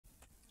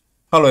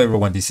Hello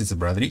everyone, this is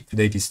Bradley.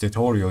 Today this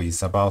tutorial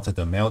is about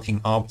the melting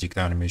object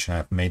animation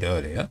I've made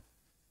earlier.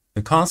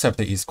 The concept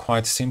is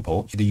quite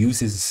simple. It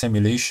uses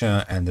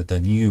simulation and the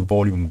new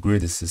volume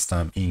grid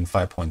system in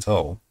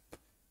 5.0.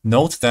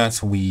 Note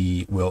that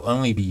we will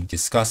only be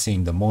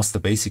discussing the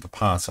most basic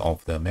parts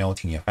of the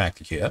melting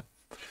effect here.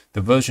 The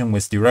version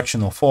with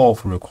directional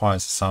fall-off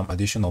requires some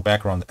additional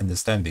background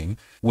understanding,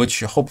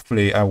 which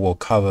hopefully I will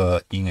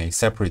cover in a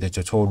separate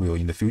tutorial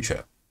in the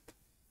future.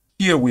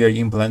 Here we are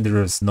in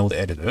Blender's node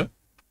editor.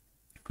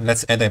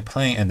 Let's add a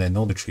plane and a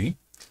node tree.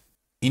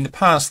 In the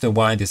past, when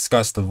I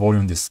discussed the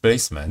volume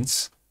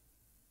displacements,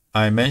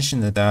 I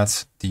mentioned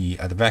that the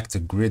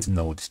SDF Grid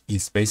node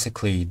is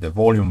basically the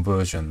volume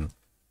version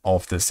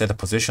of the set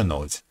position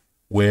node,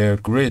 where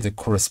grid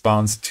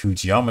corresponds to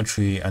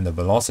geometry and the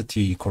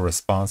velocity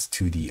corresponds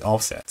to the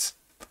offset,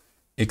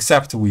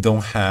 except we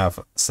don't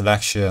have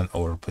selection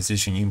or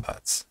position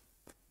inputs.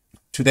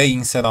 Today,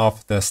 instead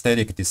of the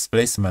static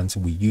displacement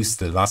we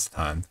used last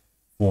time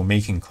for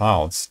making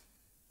clouds,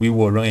 we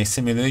will run a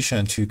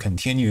simulation to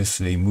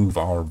continuously move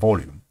our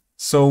volume.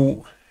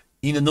 So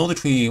in the node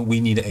tree, we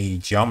need a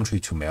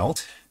geometry to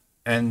melt.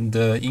 And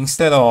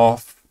instead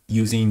of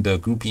using the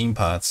group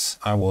inputs,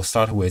 I will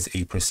start with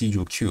a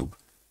procedural cube.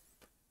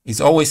 It's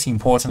always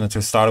important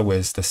to start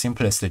with the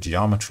simplest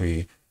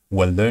geometry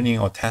when learning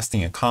or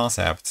testing a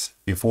concept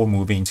before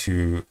moving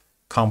to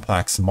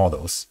complex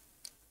models.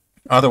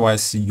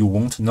 Otherwise, you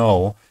won't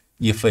know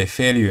if a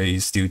failure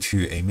is due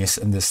to a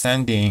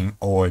misunderstanding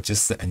or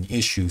just an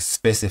issue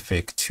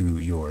specific to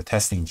your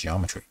testing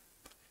geometry.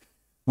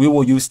 We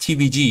will use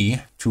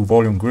TVG to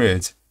volume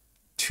grid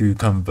to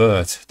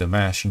convert the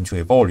mesh into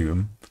a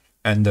volume,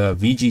 and the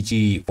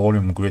VGG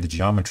volume grid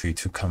geometry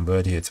to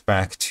convert it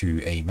back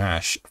to a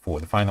mesh for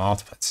the final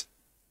output.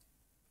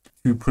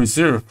 To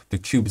preserve the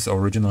cube's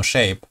original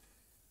shape,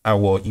 I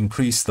will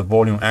increase the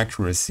volume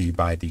accuracy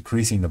by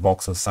decreasing the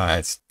voxel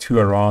size to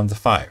around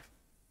 5.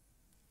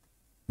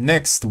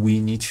 Next,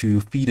 we need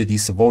to feed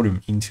this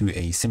volume into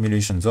a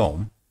simulation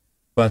zone,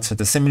 but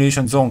the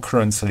simulation zone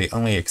currently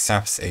only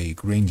accepts a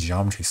green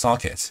geometry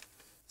socket.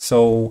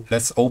 So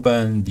let's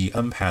open the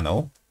N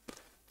panel,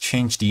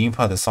 change the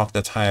input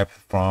socket type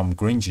from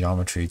green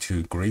geometry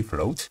to gray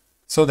float,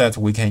 so that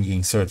we can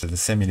insert the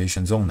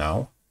simulation zone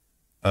now.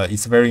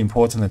 It's very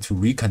important to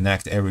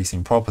reconnect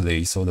everything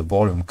properly so the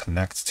volume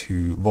connects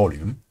to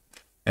volume,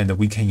 and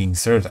we can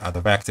insert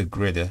a vector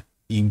grid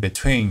in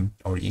between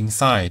or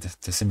inside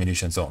the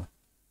simulation zone.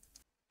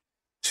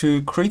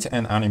 To create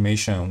an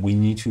animation, we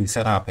need to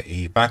set up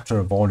a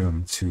vector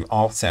volume to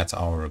offset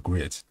our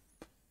grid.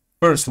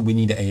 First, we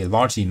need a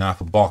large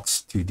enough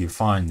box to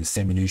define the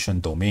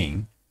simulation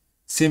domain,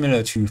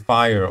 similar to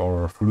fire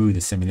or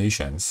fluid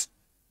simulations,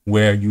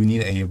 where you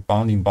need a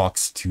bounding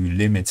box to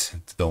limit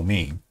the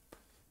domain.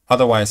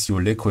 Otherwise,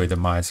 your liquid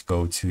might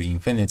go to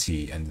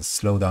infinity and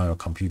slow down your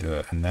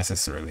computer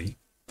unnecessarily.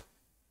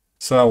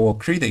 So I will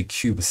create a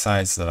cube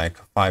size like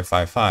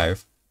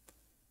 555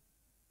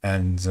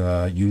 and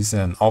use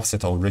an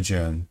offset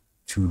origin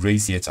to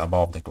raise it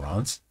above the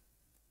ground,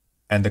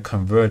 and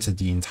convert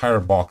the entire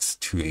box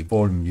to a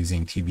volume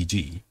using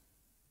TVG.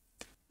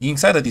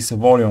 Inside this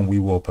volume, we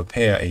will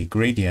prepare a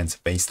gradient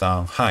based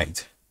on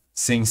height,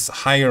 since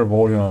higher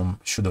volume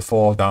should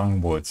fall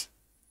downwards,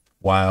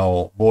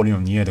 while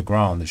volume near the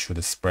ground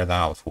should spread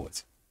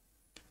outwards.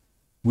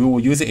 We will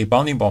use a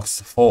bounding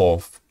box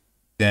fall-off,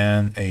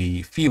 then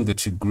a field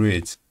to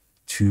grid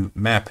to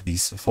map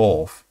this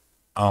fall-off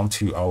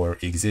onto our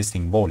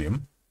existing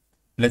volume.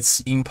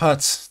 Let's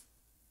input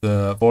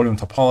the volume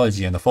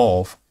topology and the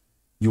fall-off.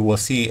 You will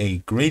see a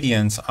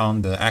gradient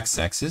on the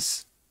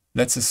x-axis.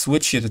 Let's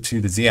switch it to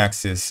the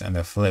z-axis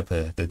and flip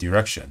the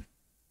direction.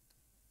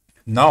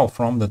 Now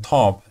from the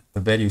top,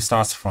 the value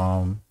starts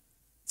from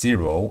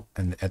 0,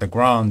 and at the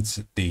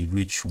ground they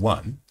reach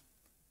 1.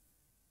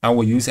 I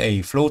will use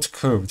a float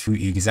curve to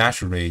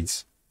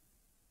exaggerate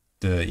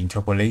the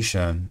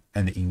interpolation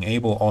and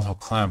enable auto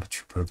clamp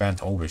to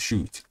prevent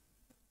overshoot.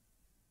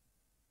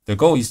 The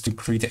goal is to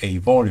create a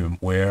volume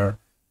where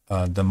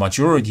the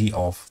majority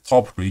of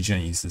top region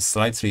is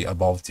slightly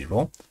above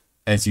 0.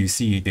 As you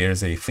see,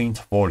 there's a faint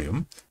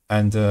volume,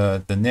 and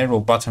the narrow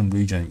bottom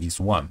region is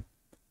 1.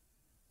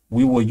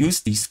 We will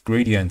use this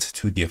gradient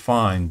to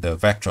define the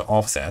vector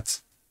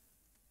offset.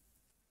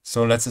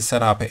 So let's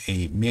set up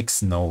a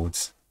mix node,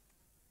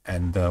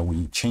 and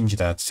we change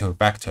that to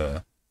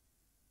vector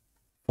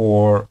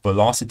for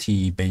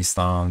velocity based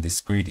on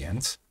this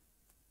gradient.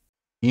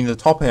 In the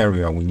top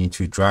area, we need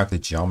to drag the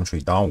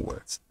geometry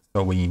downwards.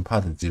 So we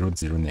input 0,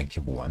 0,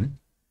 -1.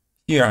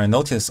 Here I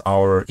notice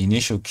our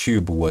initial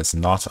cube was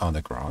not on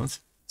the ground.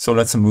 So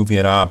let's move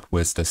it up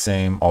with the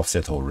same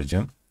offset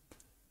origin.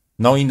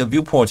 Now in the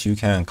viewport, you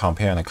can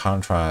compare and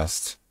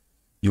contrast.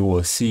 You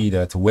will see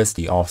that with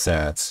the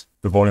offset,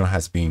 the volume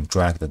has been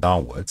dragged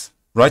downwards.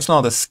 Right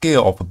now, the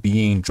scale of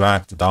being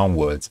dragged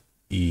downwards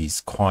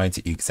is quite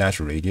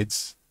exaggerated.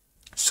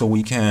 So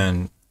we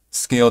can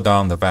scale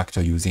down the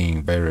vector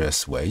using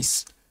various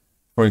ways.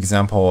 For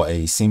example,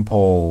 a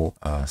simple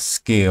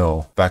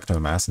scale vector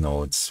mass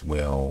nodes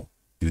will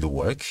do the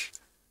work.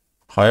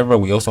 However,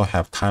 we also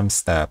have time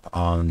step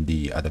on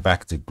the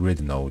advect grid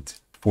node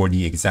for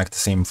the exact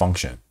same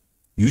function.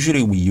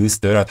 Usually we use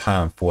delta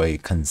time for a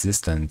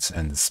consistent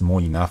and small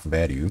enough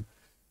value,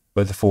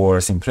 but for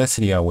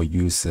simplicity, I will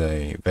use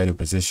a value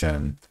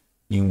precision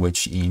in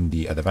which in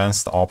the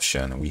advanced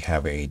option, we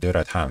have a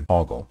delta time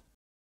toggle.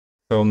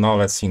 So now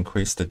let's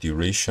increase the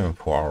duration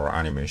for our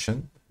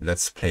animation.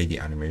 Let's play the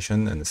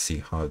animation and see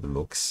how it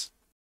looks.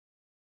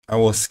 I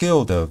will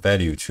scale the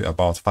value to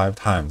about 5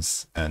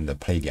 times and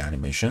play the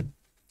animation.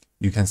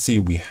 You can see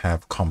we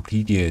have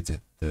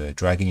completed the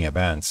dragging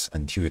events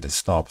until it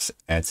stops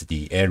at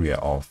the area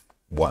of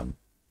 1.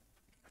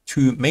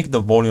 To make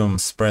the volume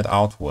spread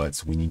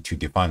outwards, we need to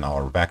define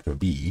our vector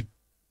B,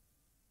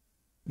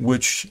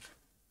 which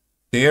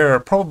there are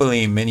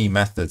probably many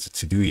methods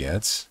to do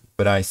it,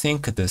 but I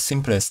think the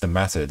simplest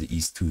method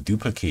is to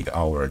duplicate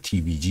our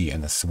TVG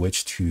and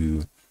switch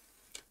to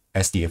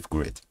SDF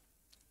Grid.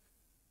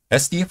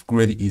 SDF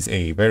Grid is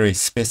a very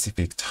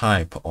specific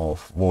type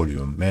of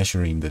volume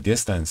measuring the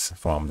distance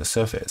from the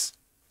surface.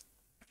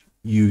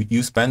 You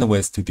use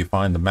bandwidth to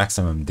define the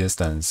maximum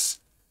distance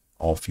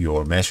of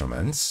your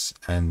measurements,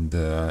 and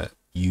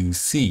you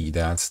see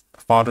that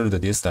farther the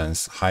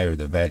distance, higher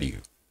the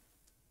value.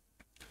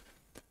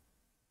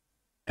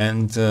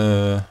 And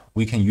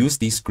we can use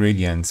this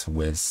gradient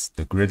with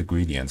the grid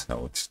gradient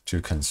node to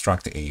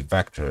construct a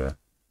vector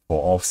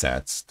for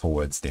offsets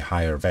towards the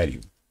higher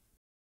value.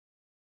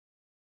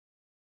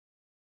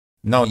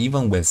 Now,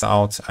 even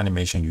without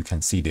animation, you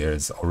can see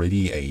there's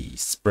already a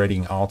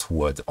spreading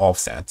outward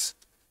offset.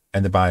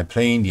 And by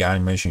playing the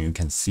animation, you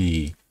can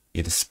see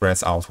it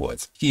spreads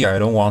outwards. Here, I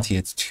don't want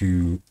it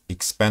to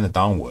expand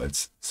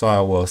downwards, so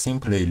I will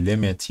simply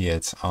limit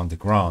it on the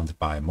ground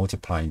by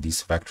multiplying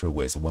this vector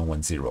with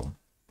 110.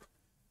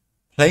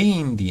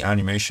 Playing the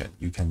animation,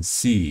 you can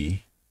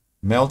see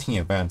melting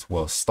event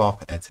will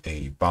stop at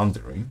a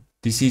boundary.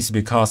 This is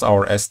because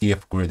our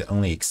SDF grid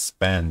only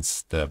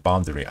expands the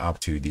boundary up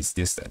to this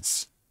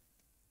distance.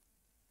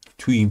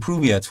 To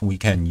improve it, we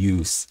can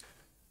use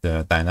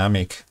the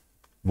dynamic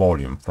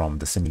volume from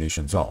the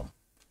simulation zone.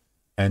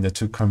 And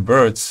to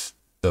convert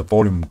the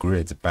volume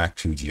grid back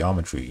to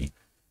geometry,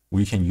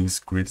 we can use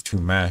grid to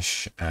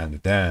mesh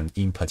and then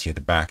input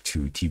it back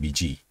to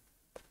TVG.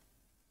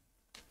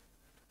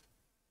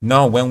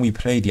 Now, when we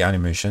play the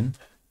animation,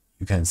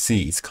 you can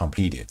see it's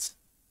completed.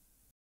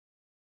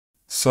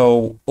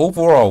 So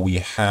overall, we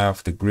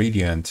have the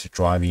gradient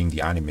driving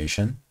the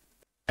animation.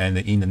 And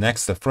in the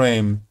next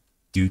frame,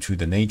 due to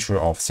the nature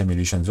of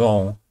simulation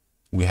zone,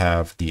 we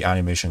have the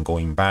animation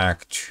going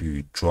back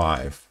to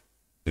drive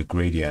the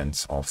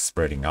gradient of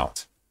spreading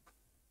out.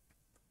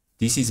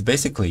 This is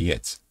basically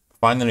it.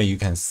 Finally, you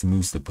can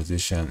smooth the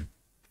position.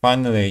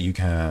 Finally, you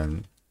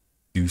can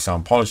do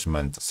some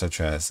polishment, such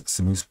as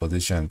smooth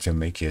position to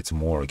make it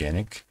more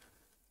organic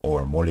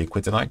or more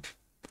liquid-like.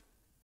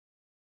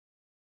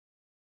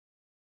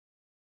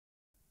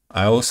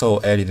 I also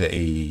added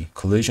a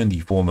collision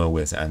deformer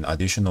with an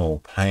additional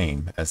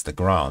plane as the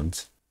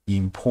ground,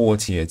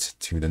 import it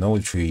to the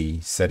node tree,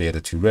 set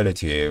it to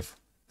relative,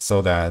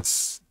 so that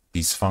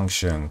this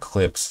function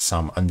clips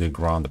some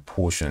underground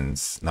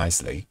portions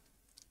nicely.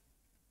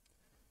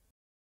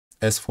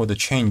 As for the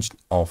change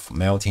of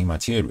melting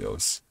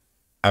materials,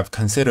 I've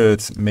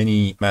considered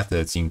many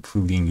methods,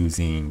 including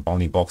using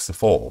bounding box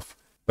Falloff.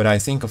 But I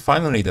think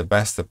finally the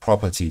best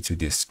property to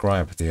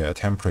describe their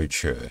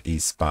temperature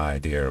is by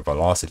their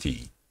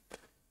velocity.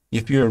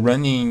 If you're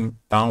running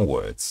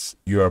downwards,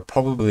 you are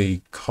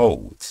probably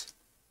cold.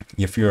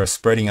 If you're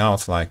spreading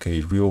out like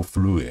a real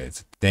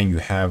fluid, then you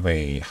have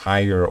a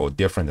higher or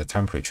different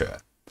temperature.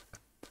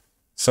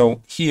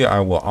 So here I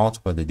will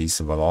output this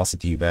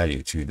velocity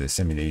value to the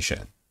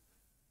simulation.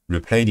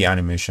 Replay the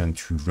animation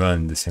to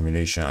run the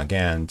simulation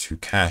again to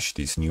cache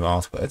this new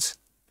output.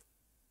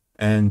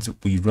 And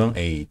we run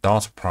a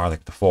dot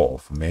product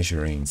Falloff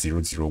measuring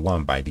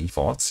 001 by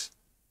default,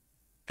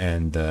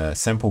 and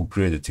sample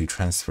grid to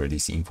transfer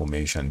this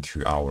information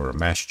to our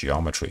mesh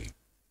geometry.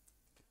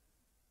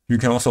 You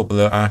can also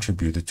blur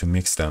attribute to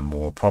mix them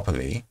more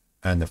properly,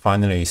 and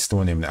finally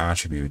store named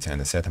attribute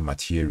and set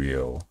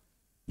material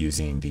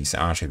using these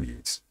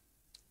attributes.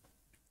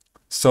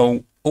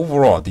 So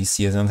overall, this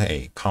isn't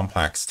a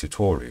complex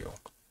tutorial,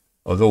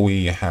 although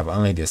we have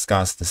only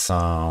discussed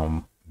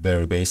some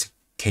very basic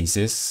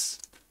cases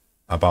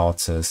about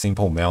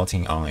simple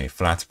melting on a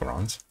flat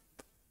ground.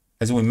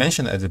 As we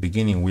mentioned at the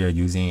beginning, we are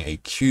using a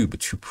cube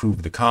to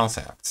prove the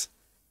concept.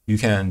 You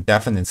can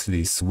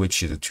definitely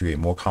switch it to a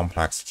more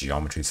complex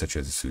geometry such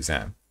as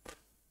Suzanne.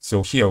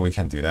 So here we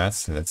can do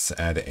that. Let's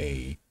add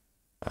a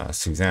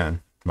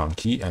Suzanne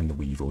monkey and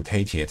we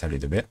rotate it a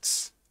little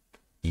bit,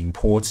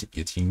 import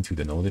it into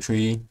the node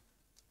tree,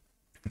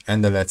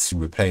 and let's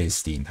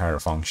replace the entire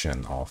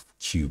function of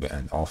cube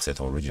and offset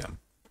origin.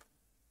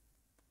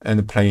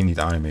 And playing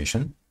the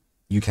animation,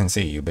 you can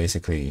see you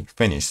basically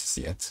finished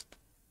it.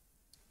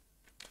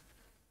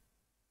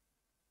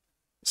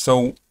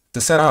 So the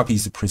setup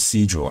is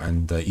procedural,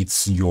 and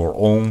it's your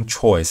own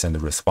choice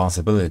and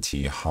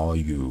responsibility how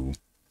you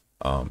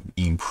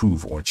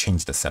improve or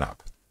change the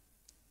setup.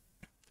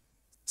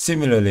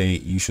 Similarly,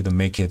 you should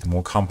make it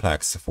more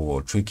complex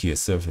for trickier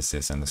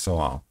surfaces and so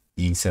on,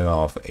 instead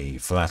of a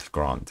flat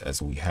ground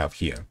as we have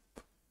here.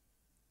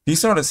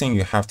 These are the things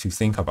you have to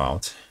think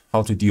about,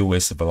 how to deal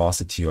with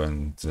velocity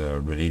and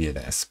related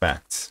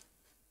aspects.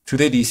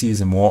 Today, this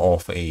is more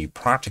of a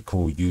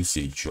practical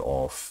usage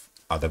of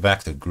the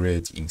vector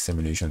grid in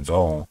simulation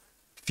zone,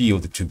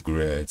 field to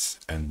grids,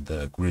 and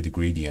the grid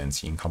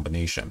gradients in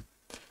combination.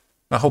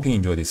 I hope you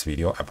enjoyed this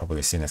video. I'll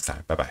probably see you next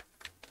time. Bye bye.